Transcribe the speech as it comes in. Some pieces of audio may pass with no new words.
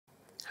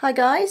Hi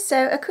guys,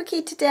 so a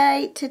quickie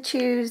today to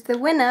choose the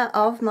winner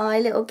of my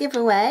little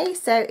giveaway.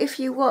 So if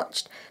you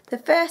watched the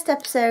first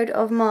episode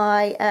of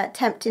my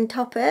Tempting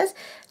Toppers,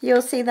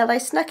 you'll see that I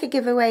snuck a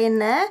giveaway in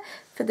there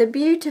for the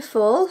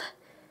beautiful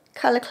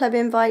Colour Club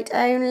invite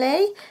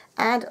only,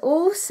 and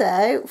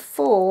also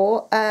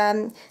for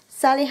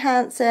Sally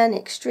Hansen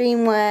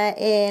Extreme Wear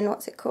in,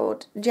 what's it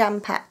called,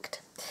 Jam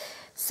Packed.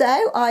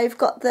 So I've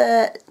got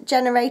the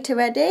generator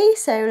ready,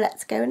 so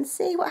let's go and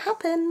see what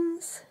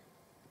happens.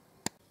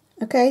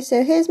 Okay,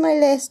 so here's my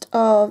list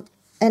of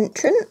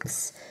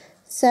entrants.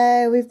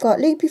 So we've got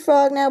Loopy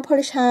Frog, Nail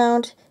Polish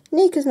Hound,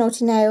 Nika's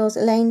Naughty Nails,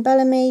 Elaine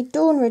Bellamy,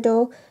 Dawn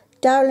Riddle,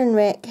 Dowlin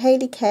Rick,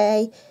 Hayley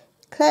Kay,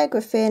 Claire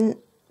Griffin,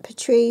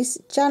 Patrice,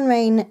 Jan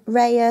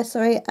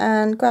Raya,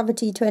 and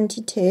Gravity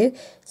 22.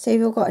 So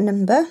you've all got a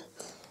number.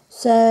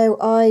 So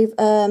I've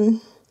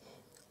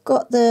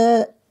got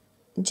the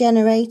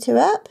generator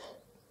up.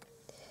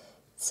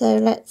 So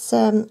let's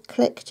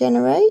click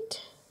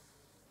generate.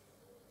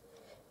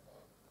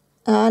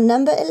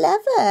 Number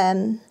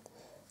 11.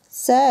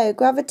 So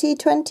Gravity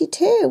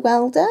 22,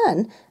 well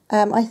done.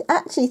 I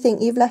actually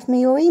think you've left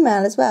me your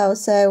email as well,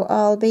 so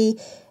I'll be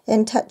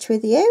in touch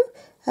with you.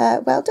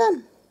 Well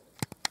done.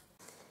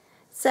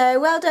 So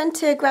well done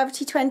to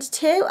Gravity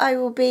 22. I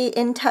will be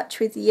in touch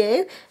with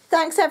you.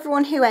 Thanks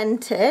everyone who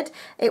entered.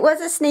 It was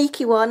a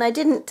sneaky one. I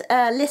didn't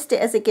list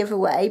it as a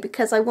giveaway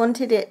because I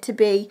wanted it to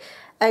be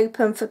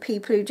open for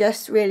people who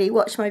just really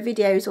watch my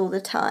videos all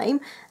the time.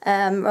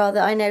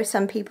 Rather, I know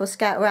some people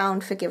scout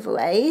around for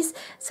giveaways,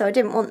 so I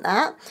didn't want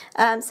that.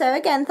 So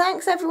again,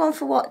 thanks everyone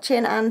for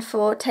watching and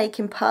for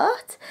taking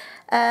part.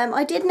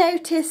 I did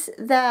notice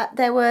that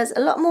there was a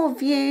lot more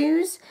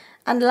views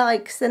and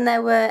likes than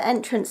there were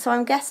entrants, so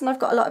I'm guessing I've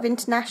got a lot of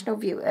international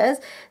viewers.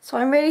 So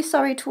I'm really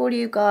sorry to all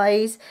you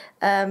guys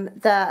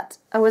that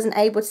I wasn't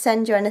able to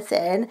send you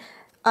anything.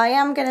 I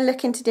am going to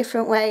look into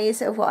different ways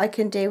of what I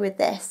can do with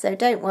this, so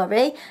don't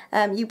worry,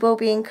 you will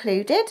be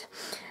included.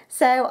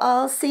 So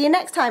I'll see you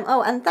next time.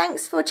 Oh, and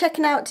thanks for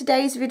checking out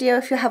today's video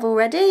if you have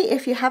already.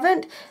 If you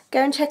haven't,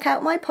 go and check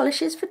out my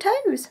polishes for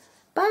toes.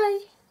 Bye.